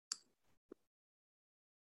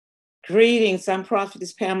Greetings, I'm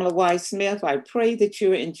Prophetess Pamela White Smith. I pray that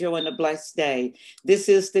you're enjoying a blessed day. This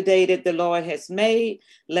is the day that the Lord has made.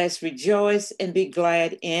 Let's rejoice and be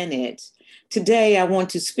glad in it. Today, I want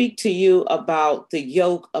to speak to you about the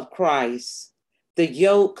yoke of Christ. The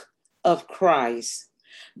yoke of Christ.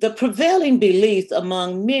 The prevailing belief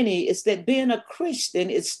among many is that being a Christian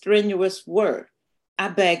is strenuous work. I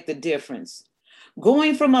beg the difference.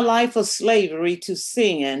 Going from a life of slavery to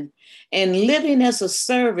sin and living as a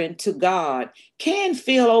servant to God can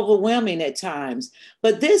feel overwhelming at times,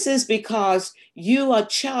 but this is because you are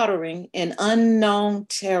chartering an unknown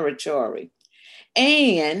territory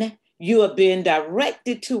and you are being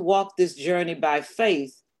directed to walk this journey by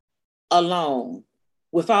faith alone,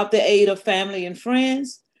 without the aid of family and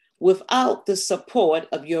friends, without the support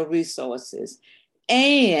of your resources.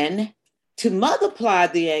 And to multiply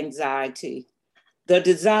the anxiety, the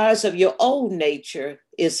desires of your old nature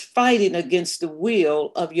is fighting against the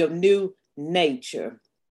will of your new nature.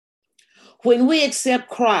 When we accept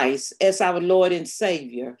Christ as our Lord and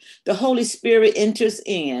Savior, the Holy Spirit enters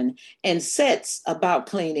in and sets about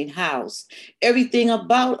cleaning house. Everything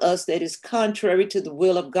about us that is contrary to the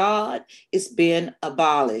will of God is being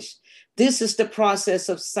abolished. This is the process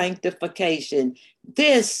of sanctification.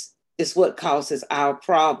 This is what causes our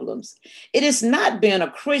problems. It is not being a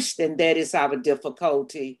Christian that is our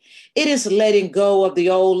difficulty. It is letting go of the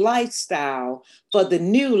old lifestyle for the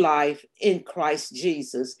new life in Christ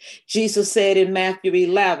Jesus. Jesus said in Matthew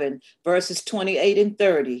 11, verses 28 and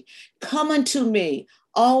 30, "Come unto me,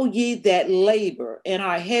 all ye that labor and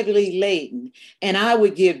are heavily laden, and I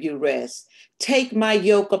will give you rest. Take my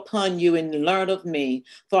yoke upon you and learn of me,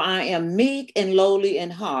 for I am meek and lowly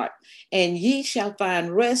in heart, and ye shall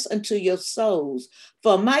find rest unto your souls.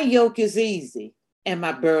 For my yoke is easy and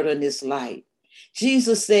my burden is light."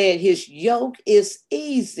 Jesus said his yoke is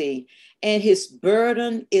easy and his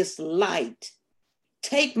burden is light.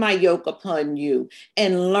 Take my yoke upon you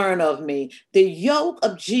and learn of me. The yoke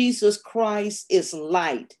of Jesus Christ is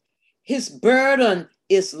light. His burden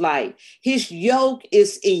is light. His yoke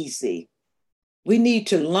is easy. We need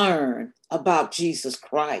to learn about Jesus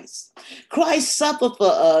Christ. Christ suffered for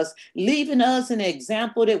us, leaving us an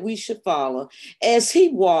example that we should follow. As he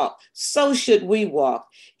walked, so should we walk,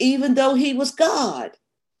 even though he was God.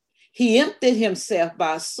 He emptied himself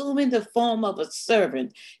by assuming the form of a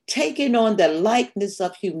servant, taking on the likeness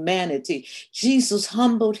of humanity. Jesus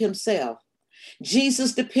humbled himself.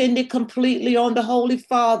 Jesus depended completely on the Holy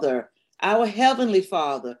Father, our Heavenly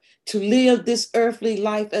Father, to live this earthly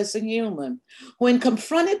life as a human. When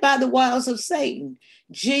confronted by the wiles of Satan,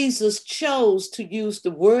 Jesus chose to use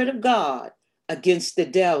the word of God against the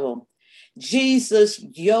devil. Jesus'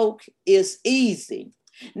 yoke is easy.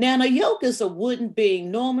 Now, a yoke is a wooden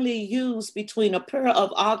beam normally used between a pair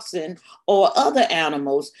of oxen or other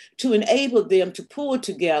animals to enable them to pull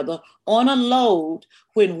together on a load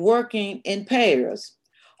when working in pairs.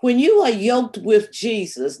 When you are yoked with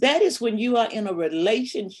Jesus, that is when you are in a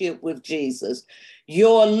relationship with Jesus.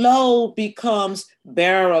 Your load becomes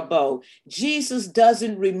bearable. Jesus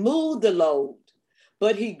doesn't remove the load,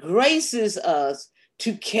 but he graces us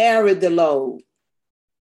to carry the load.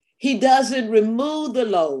 He doesn't remove the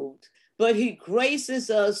load, but he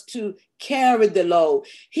graces us to carry the load.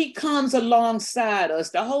 He comes alongside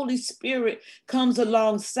us. The Holy Spirit comes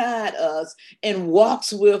alongside us and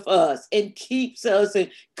walks with us and keeps us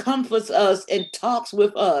and comforts us and talks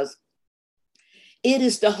with us. It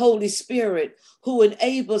is the Holy Spirit who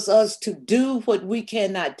enables us to do what we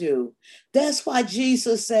cannot do. That's why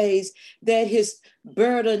Jesus says that his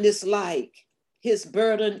burden is light. His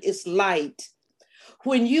burden is light.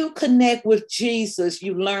 When you connect with Jesus,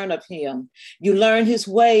 you learn of him. You learn his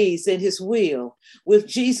ways and his will. With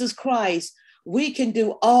Jesus Christ, we can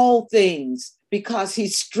do all things because he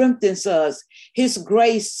strengthens us. His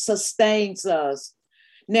grace sustains us.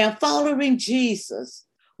 Now, following Jesus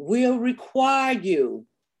will require you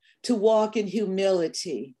to walk in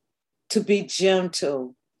humility, to be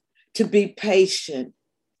gentle, to be patient,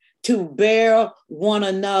 to bear one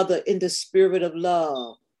another in the spirit of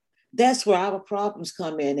love. That's where our problems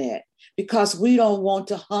come in at, because we don't want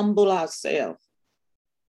to humble ourselves.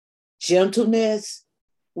 Gentleness,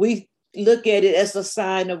 we look at it as a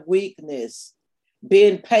sign of weakness.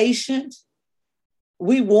 Being patient,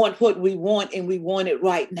 we want what we want and we want it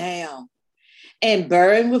right now. And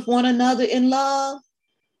bearing with one another in love,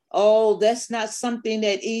 oh, that's not something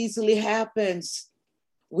that easily happens.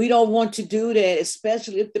 We don't want to do that,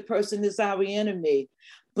 especially if the person is our enemy.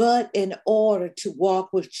 But in order to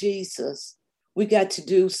walk with Jesus, we got to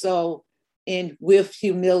do so with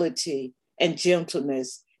humility and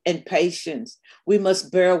gentleness and patience. We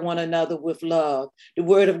must bear one another with love. The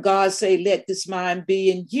word of God say, let this mind be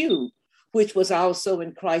in you, which was also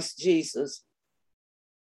in Christ Jesus.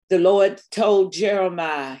 The Lord told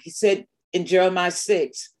Jeremiah, he said in Jeremiah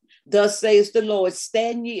 6, thus says the Lord,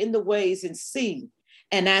 stand ye in the ways and see,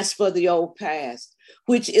 and ask for the old paths,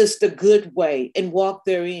 which is the good way, and walk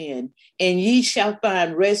therein, and ye shall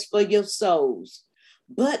find rest for your souls.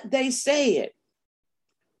 But they said,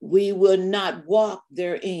 we will not walk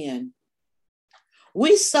therein.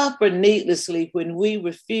 We suffer needlessly when we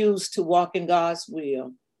refuse to walk in God's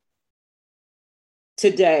will.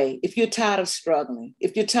 Today, if you're tired of struggling,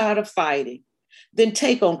 if you're tired of fighting, then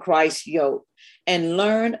take on Christ's yoke and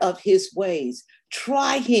learn of his ways.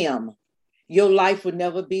 Try him. Your life will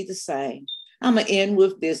never be the same. I'm going to end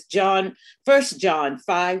with this. 1 John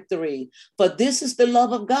 5:3. For this is the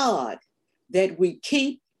love of God, that we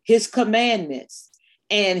keep his commandments,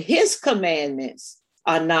 and his commandments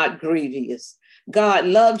are not grievous. God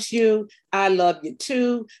loves you. I love you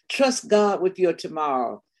too. Trust God with your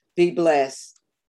tomorrow. Be blessed.